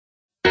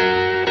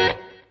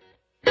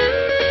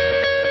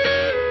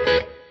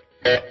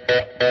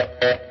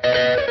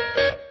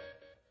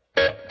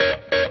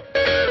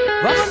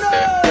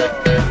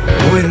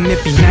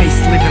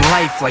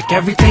like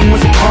everything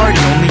was a party.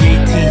 Only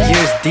 18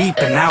 years deep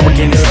and now we're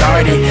getting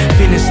started.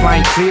 Finish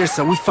line clear,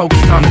 so we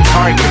focused on the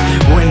target.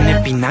 Wouldn't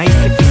it be nice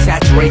if we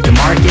saturate the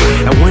market?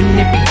 And wouldn't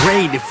it be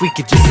great if we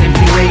could just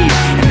simply rage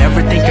and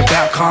never think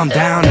about calm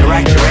down or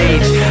act your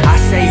age? I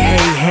say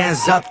hey,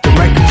 hands up, the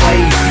record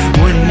plays.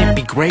 Wouldn't it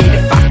be great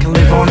if I could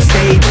live on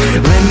stage?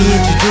 Let me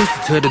introduce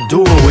you to the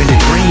duo in a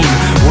dream.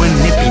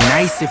 Wouldn't it be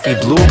nice if we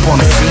blew up on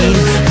the scene?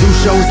 Do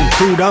shows in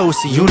Pluto,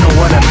 so you know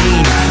what I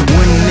mean.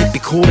 Wouldn't it be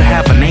cool to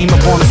have a name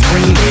up on the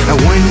screen? And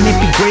wouldn't it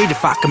be great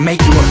if I could make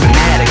you a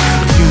fanatic?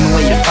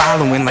 Accumulate a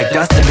following like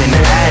dust up in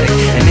the attic.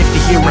 And if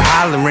you hear her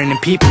hollering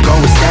and people go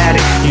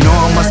ecstatic, you know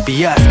it must be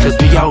us, cause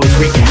we always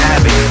wreaking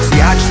havoc.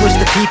 See, I just wish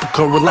the people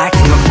could relax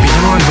and look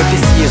beyond what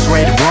this year's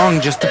right or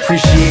wrong. Just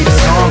appreciate the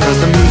song, cause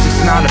the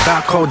music's not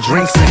about cold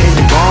drinks and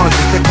hitting bonds.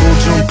 It's the cool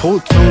tune, pool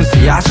tunes, so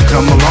y'all should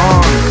come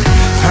along.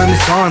 Turn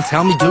this on,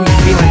 tell me, do you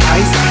feel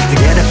enticed to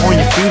get up on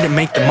your feet and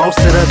make the most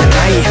of the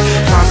night?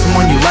 Find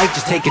someone you like,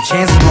 just take a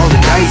chance and roll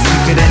the dice. You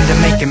could end up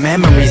making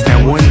memories,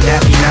 now wouldn't that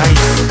be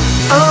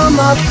nice? I'm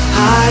up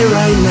high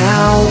right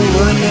now.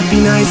 Wouldn't it be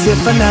nice if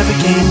I never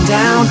came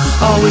down?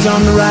 Always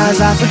on the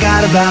rise, I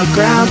forgot about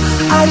ground.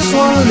 I just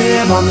wanna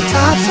live on the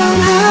top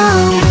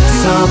somehow.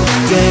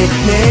 Someday,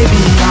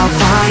 maybe I'll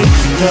find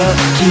the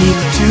key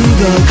to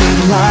the good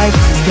life.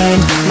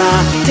 Spend my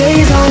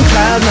days on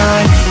cloud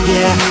nine.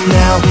 Yeah,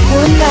 now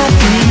wouldn't that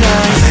be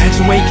nice?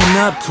 Imagine waking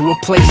up to a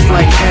place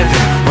like heaven,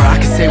 where I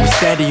can say we're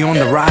steady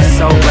on the rise,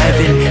 so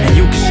 11. And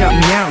you can shut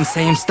me out and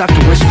say I'm stuck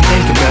in wishful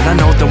thinking, but I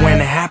know that when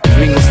it happens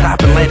we gon'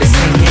 stop and let it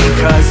sink in.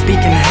 Cause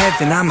speaking of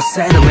heaven, I'ma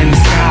settle in the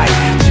sky,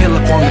 chill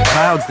up on the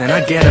clouds, then I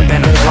get up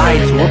and I fly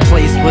to a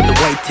place where the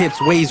white tips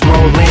waves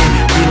roll in,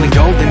 feeling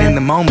golden in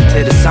the moment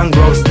till the sun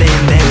grows thin.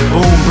 Then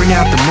boom, bring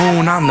out the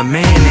moon, I'm the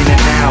man in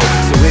it now.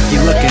 So if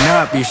you're looking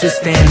up, you should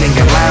stand and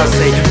get loud.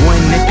 Say,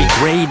 wouldn't it be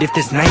great if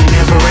this night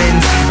never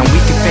ends, and we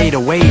can fade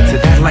away to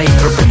that light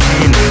for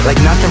pretend, like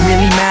nothing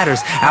really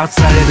matters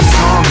outside of the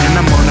song. And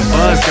I'm on a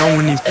buzz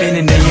going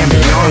infinity and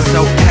beyond.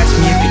 So catch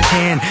me if you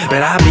can,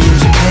 but I'll be in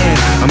Japan,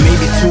 or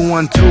maybe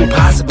 212,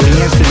 possibly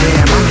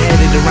Amsterdam. I'm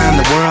headed around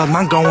the world,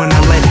 I'm going, I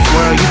let it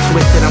swirl. You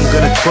twisted, I'm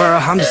gonna twirl,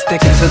 I'm just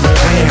sticking to the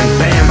plan.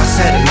 Bam, I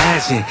said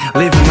imagine,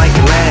 living like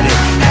Aladdin,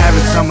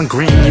 having someone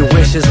grant your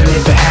wishes, and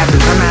if it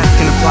happens, I'm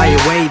asking to fly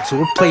away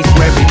to a place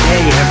where every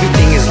day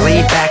everything is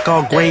laid back,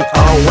 all great,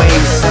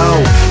 always. So,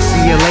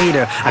 see you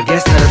later, I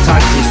guess that I'll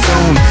talk to you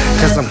soon,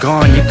 cause I'm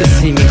gone, you can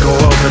see me go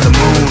over the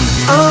moon.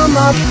 I'm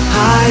up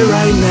high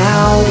right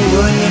now.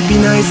 Wouldn't it be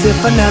nice if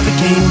I never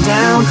came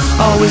down?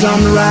 Always on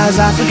the rise,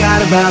 I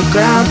forgot about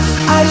ground.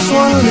 I just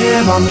wanna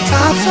live on the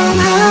top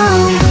somehow.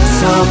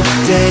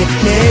 Someday,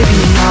 maybe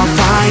I'll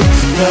find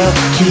the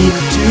key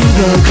to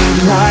the good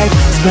life.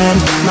 Spend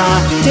my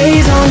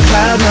days on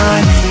cloud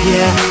nine.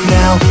 Yeah,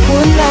 now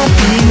wouldn't that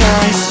be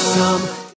nice?